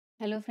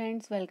Hello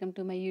friends, welcome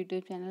to my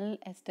YouTube channel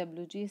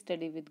SWG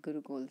study with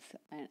गुरुकूल्स।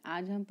 And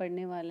आज हम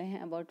पढ़ने वाले हैं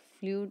about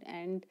fluid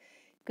and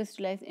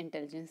crystallised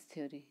intelligence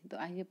theory. तो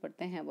आइए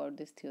पढ़ते हैं अबाउट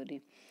दिस थ्योरी।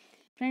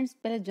 फ्रेंड्स,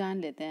 पहले जान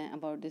लेते हैं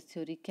अबाउट दिस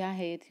थ्योरी। क्या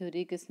है ये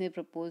थ्योरी, किसने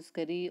प्रपोज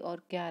करी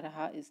और क्या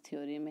रहा इस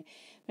थ्योरी में।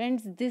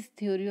 Friends, this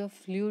theory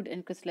of fluid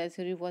and crystallised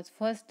theory was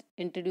first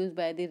introduced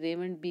by the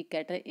Raymond B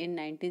cattle in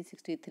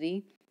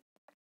 1963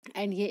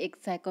 and ये एक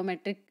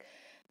साइकोमेट्रिक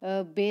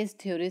बेस्ड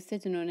थ्योरिस्ट है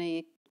जिन्होंने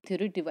ये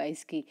थ्योरी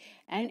डिवाइस की।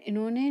 एंड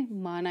इन्होंने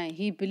माना,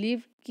 ही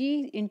बिलीव कि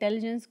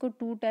इंटेलिजेंस को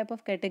टू टाइप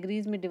ऑफ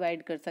कैटेगरीज में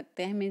डिवाइड कर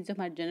सकते हैं। मीन्स जो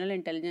हमारा जनरल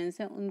इंटेलिजेंस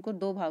है उनको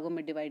दो भागों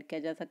में डिवाइड किया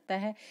जा सकता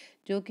है,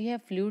 जो कि है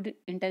fluid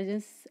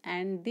intelligence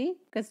and the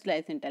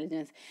crystallised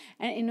intelligence.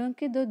 And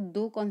इन्होंने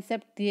दो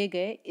कॉन्सेप्ट दिए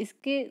गए,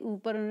 इसके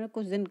ऊपर उन्होंने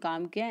कुछ दिन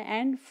काम किया।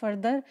 एंड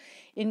फर्दर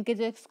इनके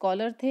जो एक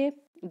स्कॉलर थे,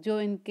 जो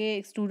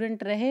इनके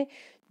स्टूडेंट रहे,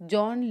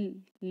 जॉन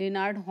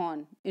लिनार्ड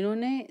हॉर्न,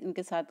 इन्होंने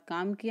इनके साथ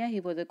काम किया। He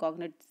was a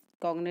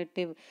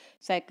cognitive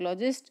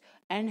psychologist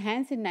and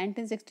hence इन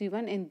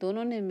 1961 इन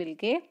दोनों ने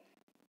मिलके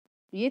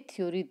ये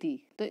थ्योरी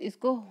दी। तो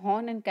इसको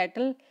horn and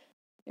cattle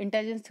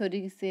intelligence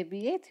theory से भी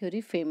ये थ्योरी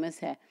फेमस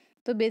है।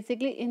 तो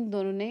बेसिकली इन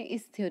दोनों ने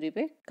इस थ्योरी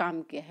पे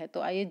काम किया है।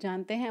 तो आइए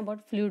जानते हैं about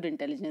fluid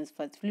intelligence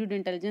first. Fluid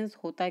intelligence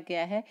होता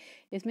क्या है,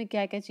 इसमें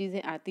क्या क्या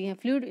चीज़ें आती हैं।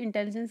 फ्लूइड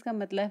इंटेलिजेंस का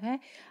मतलब है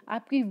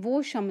आपकी वो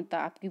क्षमता,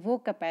 आपकी वो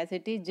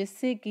कैपेसिटी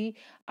जिससे कि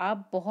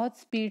आप बहुत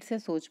स्पीड से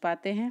सोच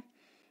पाते हैं,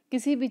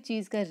 किसी भी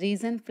चीज़ का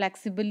रीज़न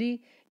फ्लेक्सिबली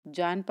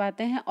जान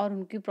पाते हैं और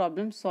उनकी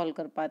प्रॉब्लम सॉल्व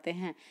कर पाते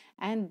हैं।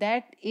 And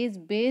that is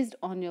based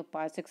on your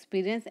past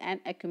experience and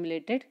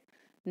accumulated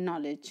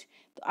knowledge.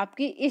 तो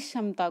आपकी इस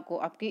क्षमता को,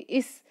 आपकी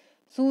इस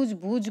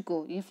सूझबूझ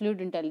को, ये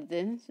फ्लूइड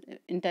इंटेलिजेंस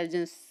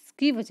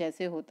की वजह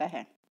से होता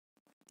है।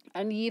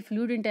 एंड ये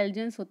फ्लूइड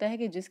इंटेलिजेंस होता है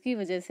कि जिसकी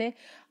वजह से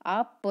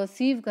आप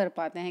परसीव कर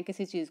पाते हैं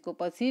किसी चीज़ को।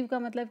 परसीव का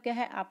मतलब क्या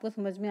है, आपको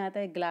समझ में आता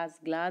है ग्लास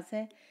ग्लास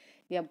है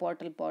या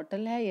बॉटल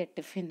बॉटल है या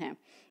टिफ़िन है।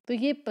 तो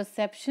ये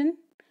परसेप्शन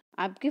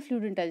आपकी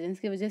फ्लूइड इंटेलिजेंस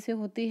की वजह से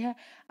होती है।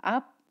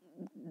 आप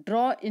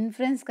ड्रॉ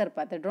इन्फ्रेंस कर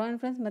पाते हैं। ड्रॉ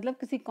इन्फ्रेंस मतलब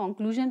किसी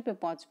कंक्लूजन पे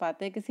पहुंच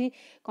पाते हैं, किसी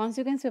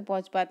कॉन्सिक्वेंस पे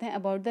पहुंच पाते हैं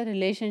about the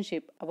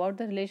relationship. About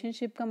the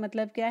relationship का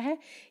मतलब क्या है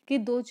कि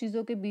दो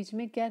चीज़ों के बीच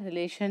में क्या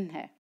रिलेशन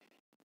है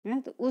ना।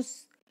 तो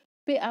उस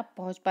पे आप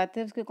पहुंच पाते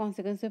हैं, उसके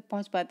कॉन्सिक्वेंस पे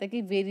पहुंच पाते हैं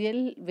कि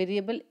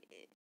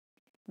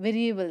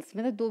वेरिएबल्स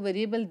मतलब दो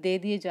वेरिएबल दे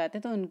दिए जाते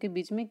हैं तो उनके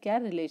बीच में क्या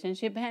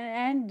रिलेशनशिप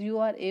है। And you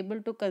are able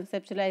to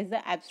conceptualise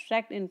the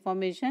abstract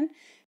information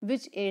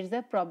which ads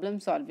the problem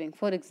solving.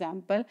 For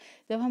example,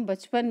 जब हम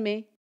बचपन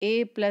में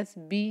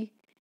A+B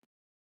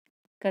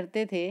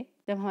करते थे,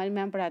 जब हमारी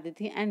मैम पढ़ाती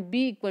थी, एंड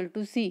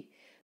B=C,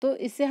 तो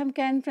इससे हम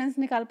क्या इन्फ्रेंस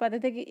निकाल पाते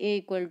थे कि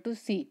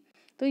A=C।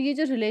 तो ये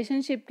जो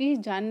रिलेशनशिप की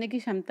जानने की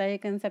क्षमता है,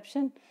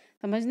 कंसेप्शन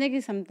समझने की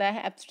क्षमता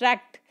है,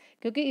 एब्स्ट्रैक्ट,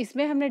 क्योंकि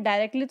इसमें हमने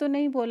डायरेक्टली तो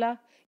नहीं बोला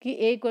कि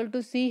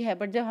A=C है,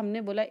 बट जब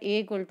हमने बोला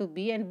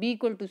A=B एंड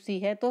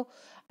B=C है, तो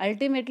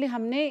अल्टीमेटली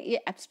हमने ये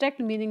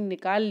एब्स्ट्रैक्ट मीनिंग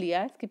निकाल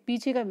लिया, इसके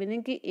पीछे का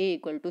मीनिंग कि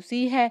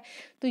A=C है।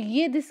 तो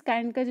ये दिस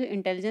काइंड का जो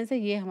इंटेलिजेंस है,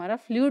 ये हमारा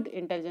फ्लूइड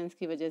इंटेलिजेंस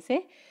की वजह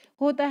से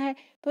होता है।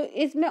 तो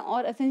इसमें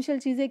और एसेंशियल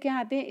चीज़ें क्या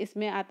आती हैं,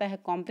 इसमें आता है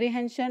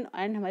कॉम्प्रिहेंशन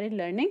एंड हमारी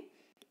लर्निंग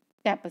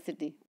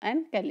कैपेसिटी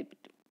एंड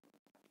कैलिबिलिटी।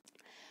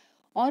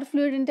 और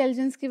फ्लूइड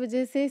इंटेलिजेंस की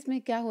वजह से इसमें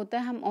क्या होता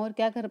है, हम और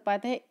क्या कर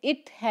पाते हैं,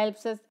 it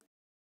helps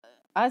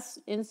us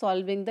in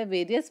solving the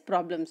various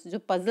problems. जो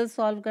पजल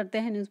सॉल्व करते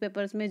हैं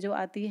न्यूज़पेपर्स में जो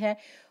आती है,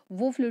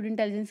 वो फ्लूइड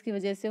इंटेलिजेंस की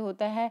वजह से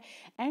होता है।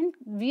 And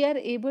we are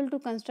able to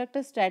construct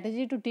a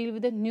strategy to deal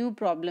with the new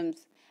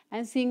problems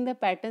and seeing the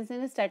patterns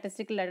in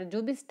statistical data.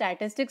 जो भी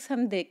स्टैटिस्टिक्स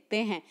हम देखते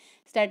हैं,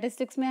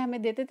 स्टैटिस्टिक्स में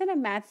हमें देते थे ना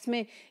मैथ्स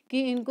में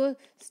कि इनको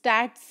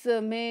स्टैट्स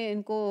में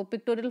इनको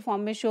पिक्टोरियल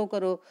फॉर्म में शो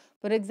करो।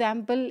 फॉर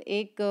एग्जाम्पल,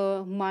 एक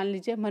मान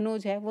लीजिए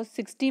मनोज है, वो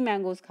 60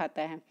 मैंगोज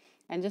खाता है,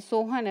 एंड जो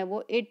सोहन है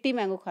वो 80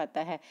 मैंगो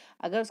खाता है।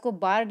 अगर उसको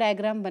बार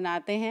डायग्राम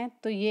बनाते हैं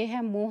तो ये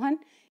है मोहन,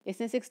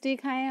 इसने 60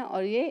 खाए हैं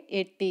और ये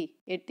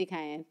 80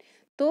 खाए हैं।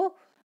 तो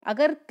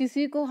अगर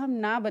किसी को हम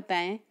ना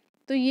बताएं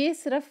तो ये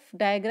सिर्फ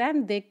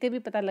डायग्राम देख के भी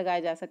पता लगाया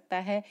जा सकता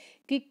है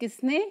कि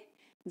किसने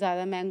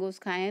ज़्यादा मैंगोज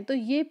खाए हैं। तो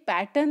ये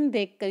पैटर्न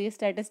देखकर, ये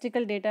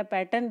स्टैटिस्टिकल डेटा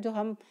पैटर्न जो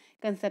हम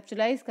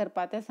कंसेप्चुलाइज कर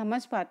पाते हैं,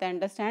 समझ पाते हैं,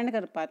 अंडरस्टैंड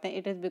कर पाते हैं,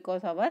 it is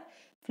because our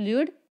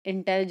fluid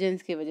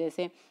intelligence की वजह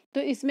से।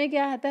 तो इसमें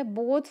क्या आता है,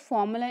 both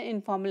formal and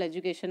informal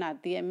education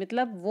आती है।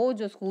 मतलब वो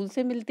जो स्कूल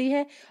से मिलती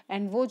है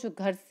एंड वो जो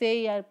घर से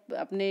या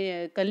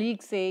अपने कलीग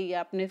से या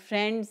अपने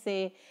फ्रेंड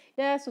से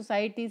या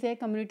सोसाइटी से,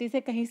 कम्युनिटी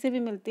से, कहीं से भी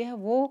मिलती है,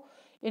 वो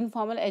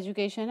इनफॉर्मल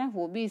एजुकेशन है,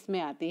 वो भी इसमें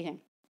आती है।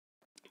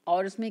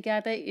 और उसमें क्या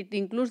आता है, it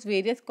includes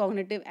various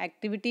cognitive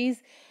activities,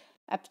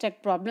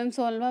 abstract problem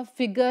solver,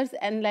 figures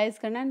analyse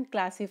करना एंड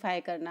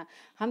क्लासीफाई करना।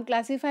 हम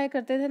क्लासीफाई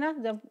करते थे ना,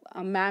 जब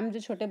मैम जो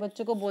छोटे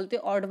बच्चों को बोलते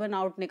ऑड वन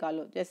आउट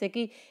निकालो, जैसे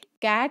कि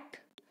कैट,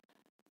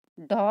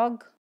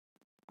 डॉग,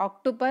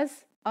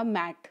 ऑक्टोपस और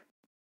मैट।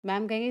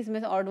 मैम कहेंगे इसमें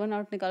से ऑड वन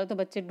आउट निकालो, तो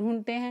बच्चे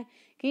ढूंढते हैं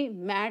कि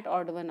मैट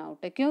ऑड वन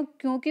आउट है।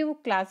 क्योंकि वो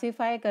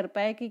क्लासीफाई कर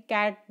पाए कि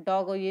कैट,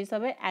 डॉग और ये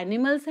सब है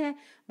एनिमल्स हैं,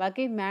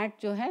 बाकी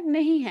मैट जो है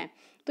नहीं है।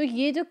 तो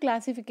ये जो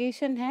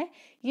क्लासिफिकेशन है,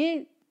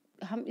 ये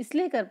हम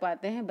इसलिए कर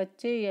पाते हैं,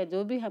 बच्चे या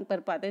जो भी हम कर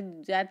पाते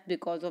हैं, that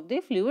because of the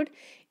fluid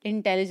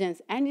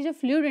intelligence. And ये जो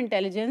फ्लूइड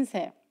इंटेलिजेंस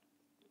है,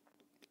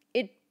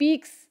 it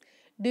peaks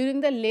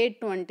during the late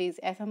 20s।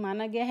 ऐसा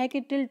माना गया है कि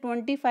टिल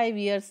 25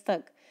 ईयर्स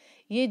तक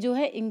ये जो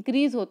है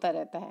इंक्रीज होता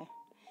रहता है।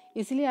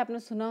 इसलिए आपने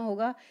सुना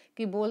होगा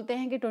कि बोलते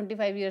हैं कि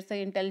 25 ईयर्स तक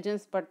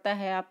इंटेलिजेंस बढ़ता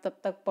है, आप तब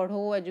तक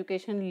पढ़ो,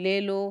 एजुकेशन ले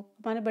लो,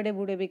 हमारे बड़े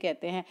बूढ़े भी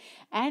कहते हैं।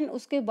 एंड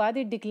उसके बाद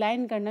ये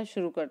डिक्लाइन करना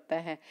शुरू करता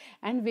है।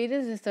 एंड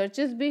वेरियस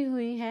रिसर्चेस भी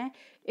हुई हैं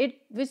इट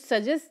विच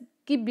सजेस्ट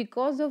कि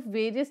because of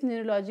various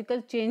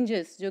neurological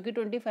changes जो कि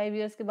 25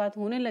 ईयर्स के बाद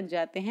होने लग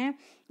जाते हैं,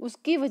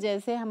 उसकी वजह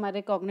से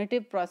हमारे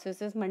cognitive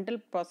processes, mental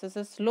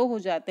processes slow हो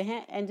जाते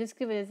हैं, एंड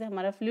जिसकी वजह से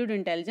हमारा फ्लूइड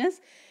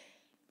इंटेलिजेंस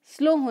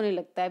स्लो होने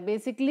लगता है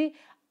बेसिकली।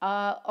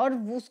 और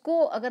उसको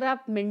अगर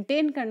आप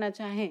मेंटेन करना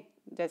चाहें,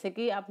 जैसे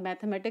कि आप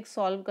मैथमेटिक्स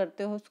सॉल्व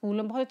करते हो, स्कूल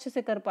में बहुत अच्छे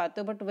से कर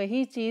पाते हो, बट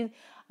वही चीज़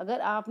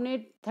अगर आपने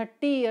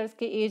 30 ईयर्स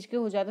के एज के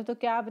हो जाते हो तो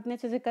क्या आप इतने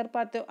अच्छे से कर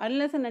पाते हो?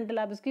 अनलेस एंड अनटिल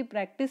आप इसकी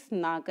प्रैक्टिस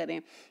ना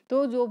करें।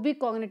 तो जो भी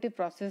कॉग्निटिव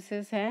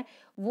प्रोसेसेस हैं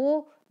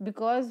वो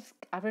बिकॉज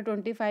आफ्टर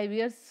 25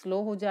 ईयर्स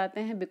स्लो हो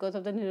जाते हैं because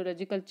of the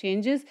neurological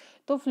changes.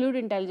 तो फ्लूइड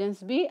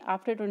इंटेलिजेंस भी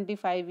आफ्टर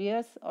 25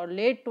 ईयर्स और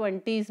लेट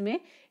 20s में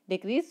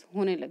डिक्रीज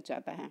होने लग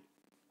जाता है।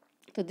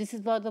 तो this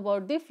is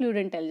about the fluid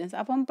intelligence.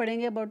 अब हम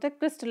पढ़ेंगे अबाउट द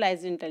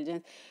क्रिस्टलाइज्ड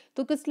इंटेलिजेंस।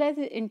 तो क्रिस्टलाइज्ड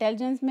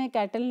इंटेलिजेंस में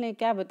कैटल ने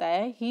क्या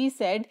बताया, ही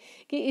सेड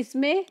कि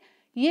इसमें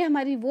ये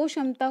हमारी वो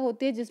क्षमता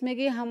होती है जिसमें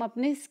कि हम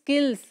अपने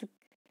स्किल्स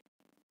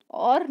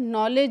और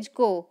नॉलेज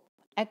को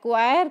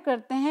एक्वायर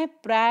करते हैं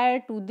प्रायर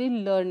टू द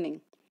लर्निंग।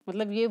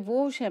 मतलब ये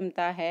वो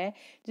क्षमता है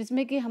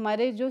जिसमें कि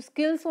हमारे जो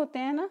स्किल्स होते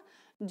हैं ना,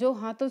 जो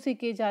हाथों से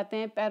किए जाते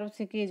हैं, पैरों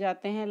से किए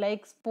जाते हैं,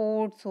 लाइक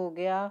स्पोर्ट्स हो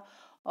गया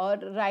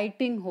और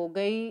राइटिंग हो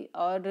गई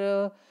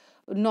और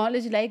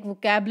नॉलेज लाइक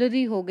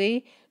वोकैबलरी हो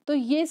गई, तो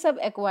ये सब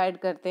एक्वायर्ड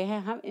करते हैं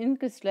हम इन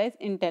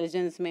क्रिस्टलाइज्ड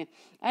इंटेलिजेंस में।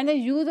 And the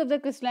use of the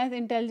crystallised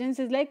intelligence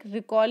is like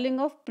recalling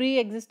of pre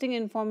existing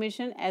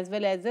information as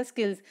well as the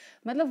skills.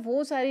 मतलब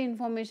वो सारी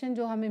इन्फॉर्मेशन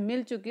जो हमें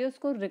मिल चुकी है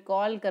उसको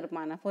रिकॉल कर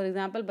पाना। फॉर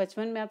एग्जाम्पल,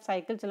 बचपन में आप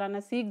साइकिल चलाना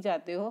सीख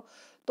जाते हो,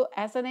 तो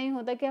ऐसा नहीं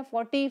होता कि आप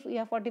 40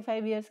 या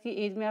 45 ईयर्स की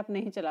एज में आप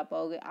नहीं चला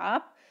पाओगे,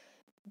 आप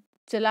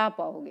चला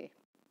पाओगे।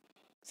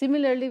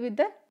 Similarly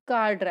with the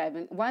car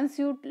driving, once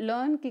you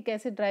learn कि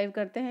कैसे ड्राइव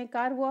करते हैं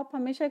कार, वो आप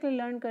हमेशा के लिए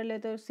लर्न कर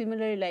लेते हो।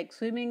 सिमिलरली लाइक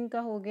स्विमिंग का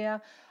हो गया,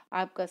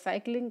 आपका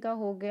साइकिलिंग का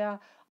हो गया,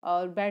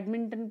 और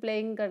बैडमिंटन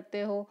प्लेइंग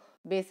करते हो।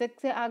 बेसिक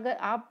से अगर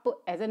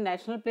आप एज ए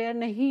नेशनल प्लेयर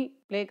नहीं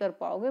प्ले कर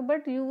पाओगे,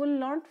 but you will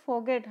not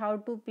forget how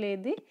to play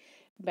the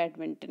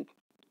badminton.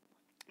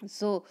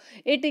 So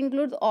it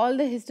includes all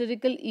the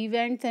historical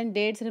events and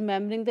dates,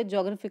 remembering the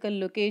geographical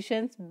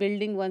locations,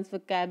 building one's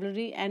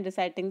vocabulary and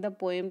reciting the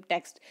poem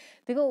text.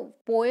 देखो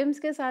poems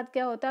के साथ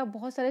क्या होता है,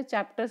 बहुत सारे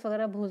chapters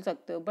वगैरह भूल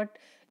सकते हो, बट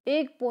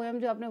एक पोएम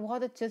जो आपने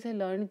बहुत अच्छे से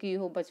लर्न की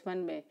हो बचपन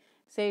में,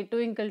 से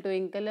ट्विंकल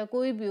ट्विंकल या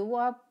कोई भी हो, वो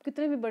आप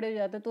कितने भी बड़े हो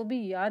जाते हो तो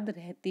भी याद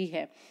रहती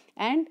है।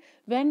 And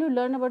when you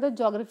learn about the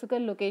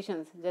geographical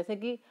locations, जैसे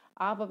कि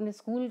आप अपने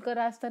स्कूल का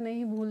रास्ता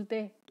नहीं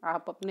भूलते,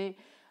 आप अपने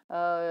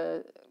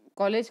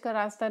कॉलेज का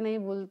रास्ता नहीं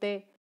भूलते,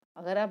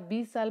 अगर आप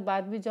 20 साल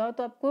बाद भी जाओ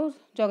तो आपको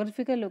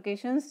जोग्राफिकल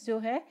लोकेशंस जो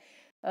है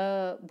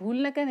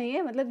भूलने का नहीं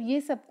है। मतलब ये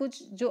सब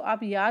कुछ जो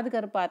आप याद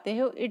कर पाते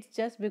हो, it's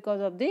just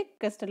because of the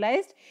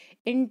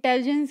crystallised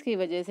intelligence की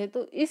वजह से।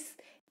 तो इस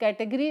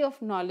कैटेगरी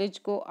ऑफ नॉलेज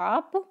को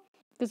आप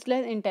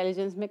क्रिस्टलाइज्ड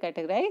इंटेलिजेंस में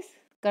कैटेगराइज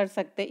कर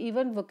सकते हैं।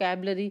 इवन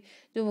वोकैबलरी,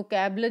 जो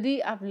वोकैबलरी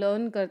आप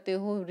लर्न करते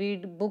हो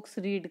बुक्स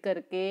रीड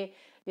करके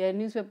या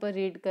न्यूज़पेपर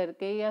रीड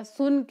करके या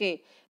सुन के,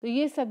 तो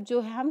ये सब जो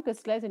है हम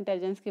क्रिस्टलाइज्ड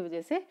इंटेलिजेंस की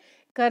वजह से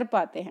कर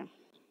पाते हैं।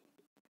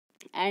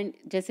 एंड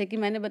जैसे कि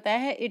मैंने बताया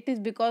है, it is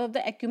because of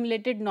the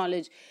accumulated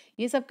knowledge.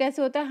 ये सब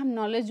कैसे होता है, हम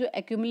नॉलेज जो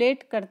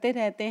एक्यूमुलेट करते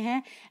रहते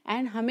हैं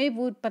एंड हमें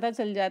वो पता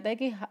चल जाता है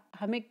कि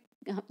हमें,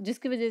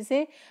 जिसकी वजह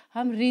से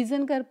हम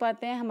रीज़न कर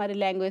पाते हैं, हमारे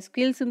लैंग्वेज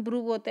स्किल्स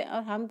इंप्रूव होते हैं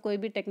और हम कोई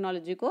भी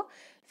टेक्नोलॉजी को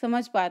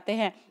समझ पाते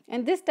हैं।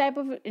 And this type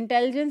of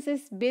intelligence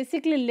is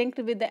basically linked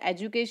with the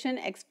education,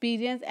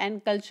 experience and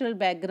cultural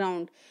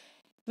background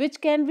which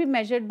can be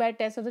measured by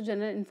test of the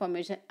general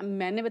information.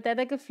 मैंने बताया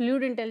था कि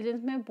फ्लूइड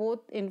इंटेलिजेंस में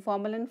both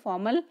informal and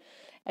formal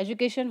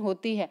education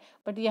होती है,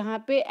 but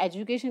यहाँ पे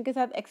education के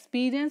साथ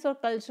एक्सपीरियंस और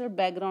कल्चरल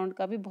बैकग्राउंड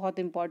का भी बहुत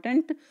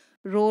इंपॉर्टेंट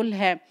रोल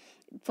है।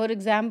 फॉर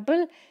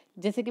एग्जाम्पल,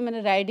 जैसे कि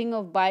मैंने राइडिंग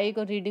ऑफ बाइक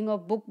और रीडिंग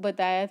ऑफ बुक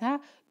बताया था,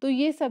 तो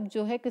ये सब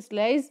जो है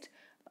क्रिस्टलाइज्ड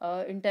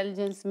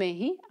इंटेलिजेंस में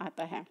ही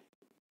आता है।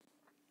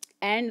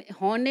 एंड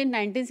हॉर्न ने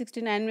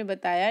 1969 में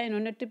बताया,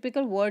 इन्होंने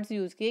टिपिकल वर्ड्स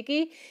यूज़ किए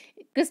कि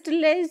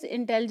crystallised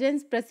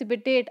intelligence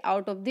precipitate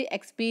out of the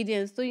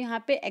experience. तो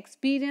यहाँ पे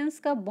एक्सपीरियंस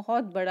का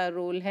बहुत बड़ा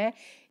रोल है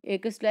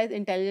क्रिस्टलाइज्ड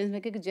इंटेलिजेंस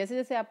में, क्योंकि जैसे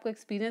जैसे आपको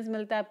एक्सपीरियंस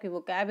मिलता है, आपकी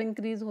वोकैब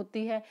इंक्रीज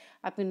होती है,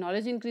 आपकी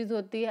नॉलेज इंक्रीज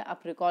होती है,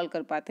 आप रिकॉल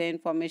कर पाते हैं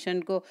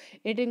इन्फॉर्मेशन को।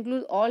 It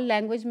include all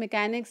language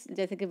mechanics,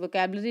 जैसे कि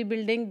vocabulary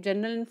building,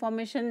 general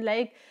information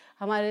like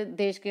हमारे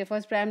देश के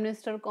फर्स्ट प्राइम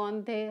मिनिस्टर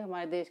कौन थे,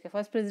 हमारे देश के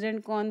फर्स्ट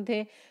प्रेसिडेंट कौन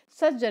थे,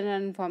 सच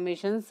जनरल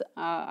इन्फॉर्मेशंस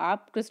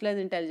आप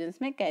क्रिस्टलाइज्ड इंटेलिजेंस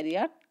में कैरी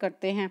आउट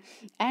करते हैं।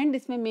 एंड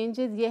इसमें मेन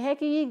चीज़ ये है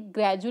कि ये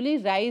ग्रेजुअली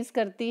राइज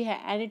करती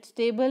है एंड इट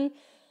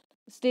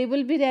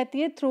स्टेबल भी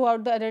रहती है through out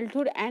the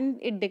adulthood and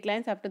it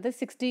declines after the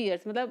 60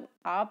 years. मतलब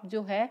आप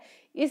जो है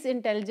इस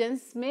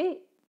इंटेलिजेंस में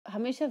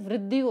हमेशा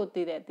वृद्धि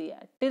होती रहती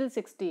है टिल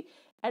 60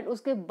 एंड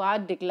उसके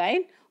बाद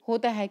डिक्लाइन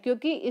होता है,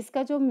 क्योंकि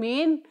इसका जो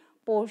मेन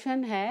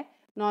पोर्शन है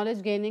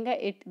नॉलेज गेनिंग का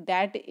it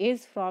that is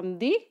from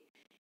the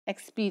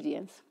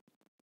experience.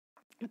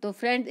 तो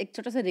फ्रेंड्स एक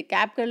छोटा सा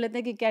रिकैप कर लेते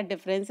हैं कि क्या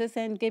डिफरेंसेस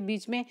हैं इनके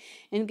बीच में।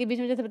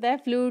 जैसे बताया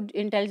फ्लूइड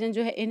इंटेलिजेंस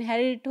जो है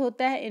इनहेरिट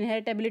होता है,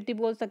 इनहेरिटेबिलिटी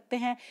बोल सकते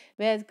हैं।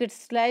 वेयर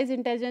क्रिस्टलाइज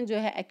इंटेलिजेंस जो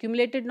है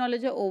एक्यूमुलेटेड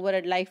नॉलेज है ओवर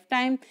अ लाइफ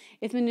टाइम।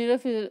 इसमें न्यूरो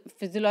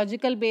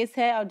फिजियोलॉजिकल बेस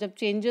है और जब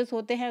चेंजेस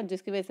होते हैं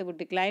जिसकी वजह से वो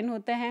डिक्लाइन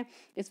होता है।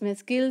 इसमें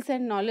स्किल्स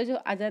एंड नॉलेज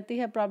आ जाती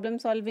है प्रॉब्लम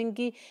सॉल्विंग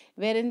की।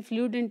 Where in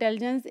fluid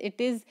intelligence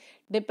it is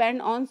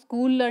depend on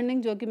school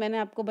learning, जो कि मैंने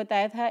आपको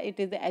बताया था, it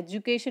is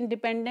education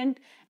dependent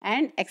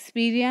and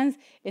experience.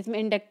 इसमें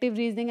inductive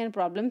reasoning and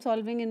problem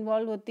solving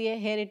involve होती है।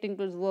 Here it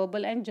includes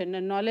verbal and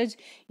general knowledge.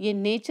 ये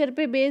नेचर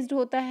पे बेस्ड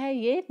होता है,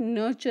 ये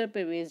नर्चर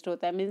पे बेस्ड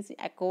होता है, मीन्स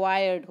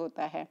एक्वायर्ड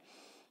होता है।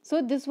 So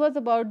this was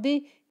about the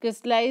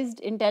crystallised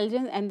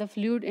intelligence and the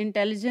fluid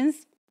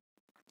intelligence.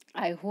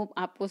 I hope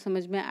आपको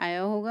समझ में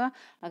आया होगा।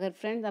 अगर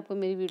फ्रेंड्स आपको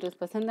मेरी वीडियोस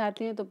पसंद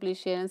आती हैं तो प्लीज़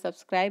शेयर एंड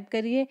सब्सक्राइब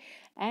करिए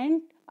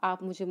एंड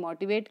आप मुझे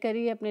मोटिवेट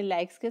करिए अपने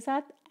लाइक्स के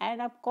साथ।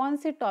 एंड आप कौन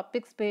से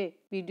टॉपिक्स पे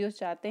वीडियोस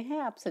चाहते हैं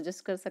आप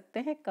सजेस्ट कर सकते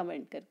हैं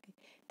कमेंट करके।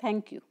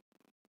 Thank you.